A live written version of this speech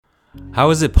How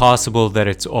is it possible that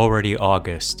it's already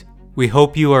August? We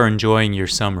hope you are enjoying your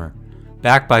summer.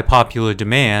 Backed by popular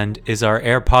demand is our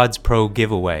AirPods Pro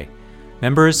giveaway.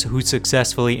 Members who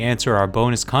successfully answer our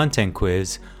bonus content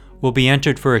quiz will be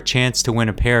entered for a chance to win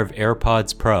a pair of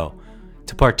AirPods Pro.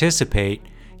 To participate,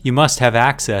 you must have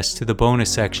access to the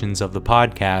bonus sections of the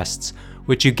podcasts,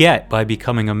 which you get by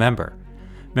becoming a member.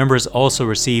 Members also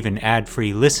receive an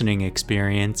ad-free listening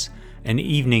experience, an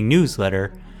evening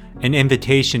newsletter, an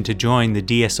invitation to join the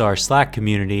DSR Slack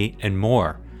community, and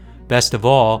more. Best of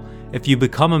all, if you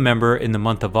become a member in the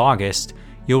month of August,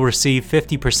 you'll receive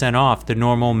 50% off the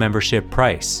normal membership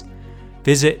price.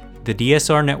 Visit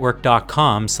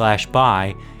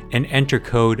thedsrnetwork.com/buy and enter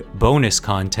code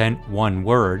BONUSCONTENT, one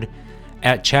word,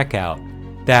 at checkout.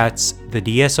 That's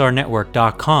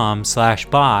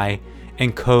thedsrnetwork.com/buy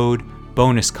and code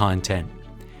BONUSCONTENT.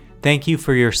 Thank you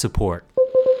for your support.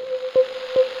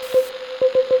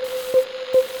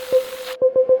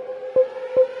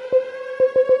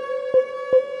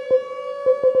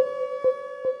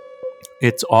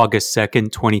 It's August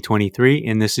 2nd, 2023,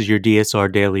 and this is your DSR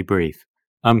Daily Brief.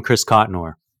 I'm Chris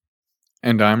Cotnor.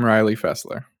 And I'm Riley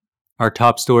Fessler. Our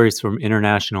top stories from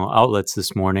international outlets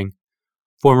this morning.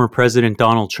 Former President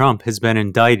Donald Trump has been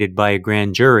indicted by a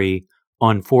grand jury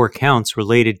on 4 counts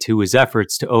related to his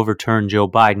efforts to overturn Joe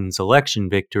Biden's election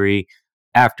victory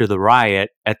after the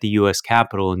riot at the U.S.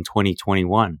 Capitol in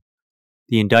 2021.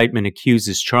 The indictment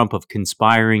accuses Trump of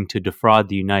conspiring to defraud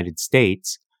the United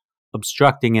States,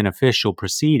 obstructing an official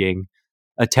proceeding,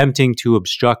 attempting to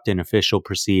obstruct an official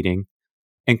proceeding,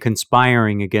 and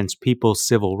conspiring against people's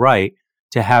civil right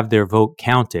to have their vote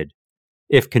counted.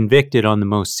 If convicted on the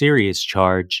most serious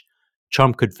charge,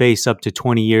 Trump could face up to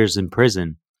 20 years in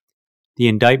prison. The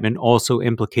indictment also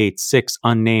implicates 6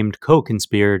 unnamed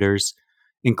co-conspirators,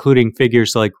 including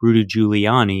figures like Rudy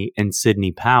Giuliani and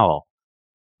Sidney Powell.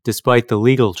 Despite the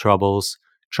legal troubles,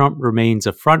 Trump remains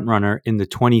a frontrunner in the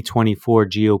 2024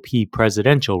 GOP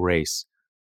presidential race.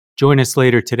 Join us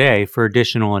later today for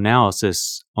additional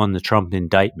analysis on the Trump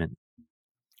indictment.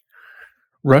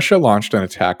 Russia launched an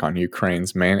attack on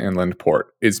Ukraine's main inland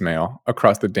port, Izmail,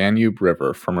 across the Danube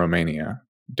River from Romania,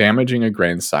 damaging a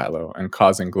grain silo and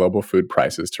causing global food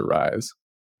prices to rise.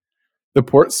 The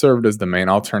port served as the main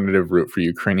alternative route for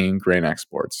Ukrainian grain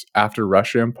exports after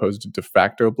Russia imposed a de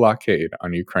facto blockade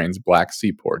on Ukraine's Black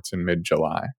Sea ports in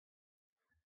mid-July.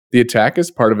 The attack is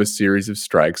part of a series of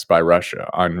strikes by Russia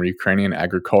on Ukrainian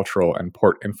agricultural and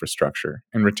port infrastructure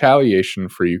in retaliation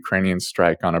for Ukrainian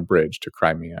strike on a bridge to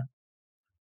Crimea.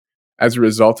 As a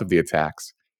result of the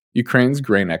attacks, Ukraine's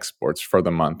grain exports for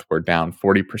the month were down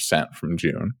 40% from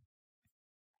June.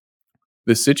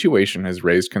 The situation has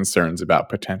raised concerns about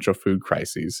potential food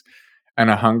crises and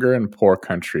a hunger in poor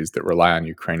countries that rely on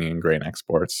Ukrainian grain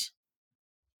exports.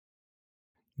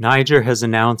 Niger has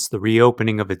announced the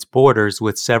reopening of its borders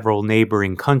with several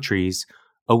neighboring countries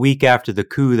a week after the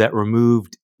coup that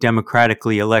removed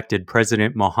democratically elected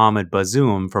President Mohamed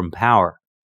Bazoum from power.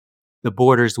 The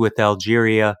borders with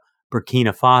Algeria,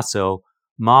 Burkina Faso,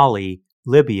 Mali,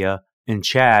 Libya, and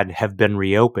Chad have been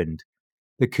reopened.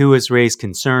 The coup has raised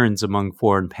concerns among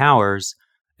foreign powers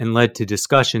and led to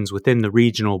discussions within the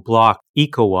regional bloc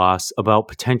ECOWAS about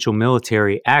potential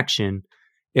military action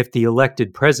if the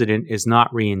elected president is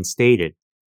not reinstated.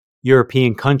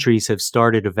 European countries have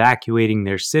started evacuating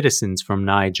their citizens from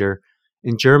Niger,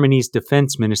 and Germany's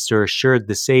defense minister assured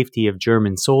the safety of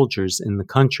German soldiers in the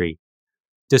country.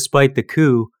 Despite the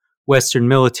coup, Western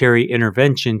military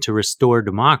intervention to restore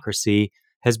democracy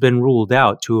has been ruled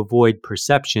out to avoid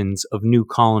perceptions of new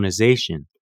colonization.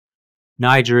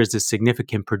 Niger is a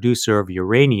significant producer of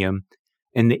uranium,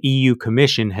 and the EU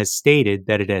Commission has stated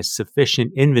that it has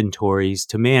sufficient inventories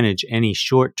to manage any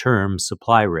short-term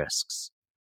supply risks.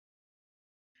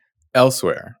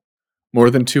 Elsewhere,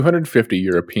 more than 250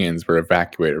 Europeans were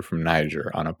evacuated from Niger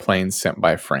on a plane sent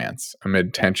by France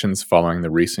amid tensions following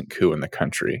the recent coup in the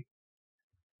country.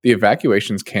 The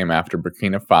evacuations came after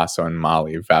Burkina Faso and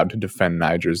Mali vowed to defend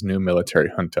Niger's new military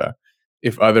junta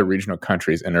if other regional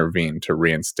countries intervened to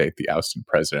reinstate the ousted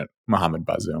president, Mohamed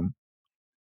Bazoum.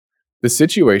 The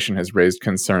situation has raised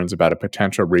concerns about a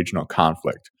potential regional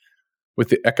conflict, with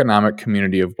the Economic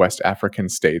Community of West African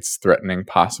States threatening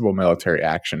possible military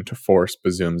action to force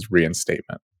Bazoum's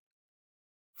reinstatement.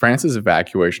 France's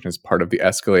evacuation is part of the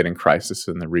escalating crisis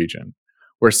in the region,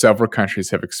 where several countries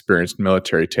have experienced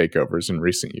military takeovers in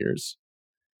recent years.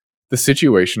 The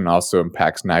situation also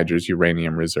impacts Niger's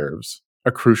uranium reserves,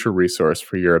 a crucial resource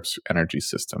for Europe's energy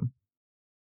system.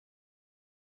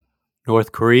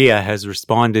 North Korea has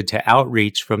responded to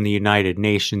outreach from the United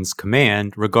Nations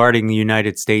Command regarding the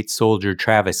United States soldier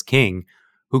Travis King,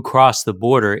 who crossed the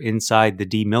border inside the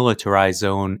demilitarized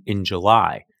zone in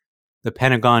July. The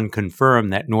Pentagon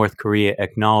confirmed that North Korea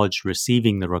acknowledged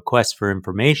receiving the request for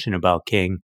information about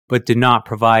King, but did not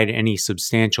provide any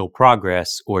substantial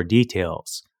progress or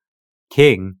details.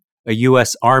 King, a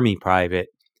U.S. Army private,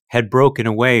 had broken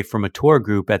away from a tour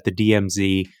group at the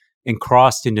DMZ and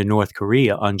crossed into North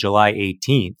Korea on July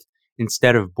 18th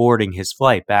instead of boarding his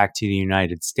flight back to the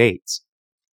United States.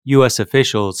 U.S.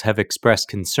 officials have expressed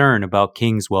concern about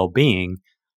King's well-being,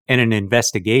 and an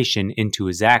investigation into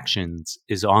his actions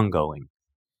is ongoing.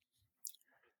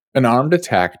 An armed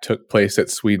attack took place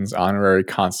at Sweden's honorary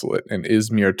consulate in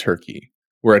Izmir, Turkey,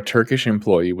 where a Turkish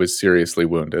employee was seriously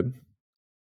wounded.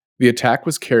 The attack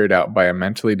was carried out by a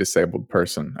mentally disabled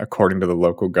person, according to the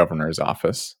local governor's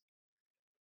office.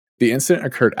 The incident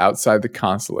occurred outside the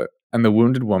consulate, and the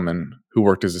wounded woman, who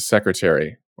worked as a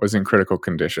secretary, was in critical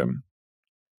condition.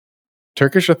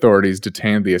 Turkish authorities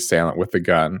detained the assailant with the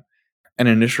gun, and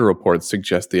initial reports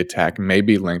suggest the attack may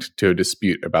be linked to a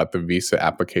dispute about the visa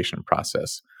application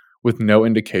process, with no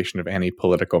indication of any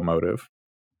political motive.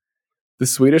 The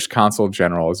Swedish consul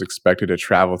general is expected to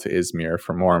travel to Izmir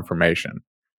for more information,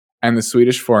 and the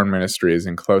Swedish Foreign Ministry is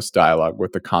in close dialogue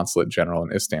with the Consulate General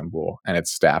in Istanbul and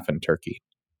its staff in Turkey.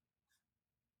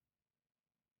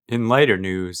 In lighter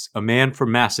news, a man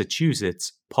from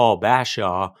Massachusetts, Paul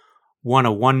Bashaw, won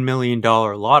a $1 million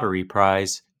lottery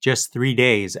prize just 3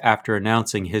 days after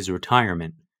announcing his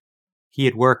retirement. He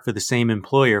had worked for the same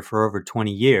employer for over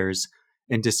 20 years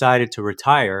and decided to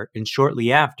retire, and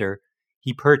shortly after,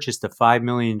 he purchased a $5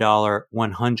 million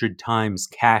 100 times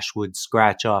Cashwood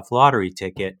scratch-off lottery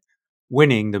ticket,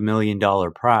 winning the $1 million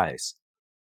prize.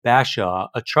 Bashaw,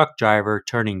 a truck driver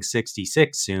turning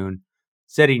 66 soon,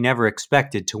 said he never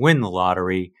expected to win the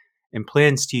lottery and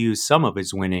plans to use some of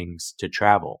his winnings to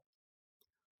travel.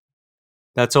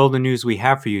 That's all the news we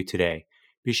have for you today.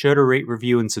 Be sure to rate,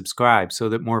 review, and subscribe so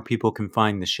that more people can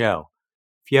find the show.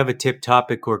 If you have a tip,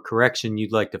 topic, or correction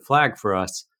you'd like to flag for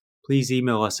us, please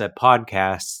email us at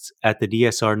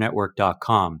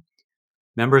podcasts@thedsrnetwork.com.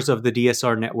 Members of the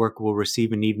DSR Network will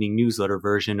receive an evening newsletter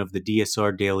version of the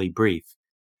DSR Daily Brief.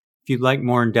 If you'd like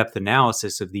more in-depth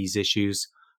analysis of these issues,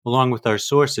 along with our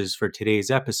sources for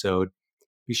today's episode,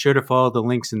 be sure to follow the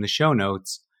links in the show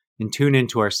notes and tune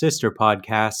into our sister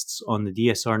podcasts on the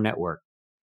DSR Network.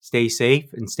 Stay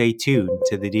safe and stay tuned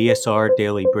to the DSR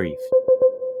Daily Brief.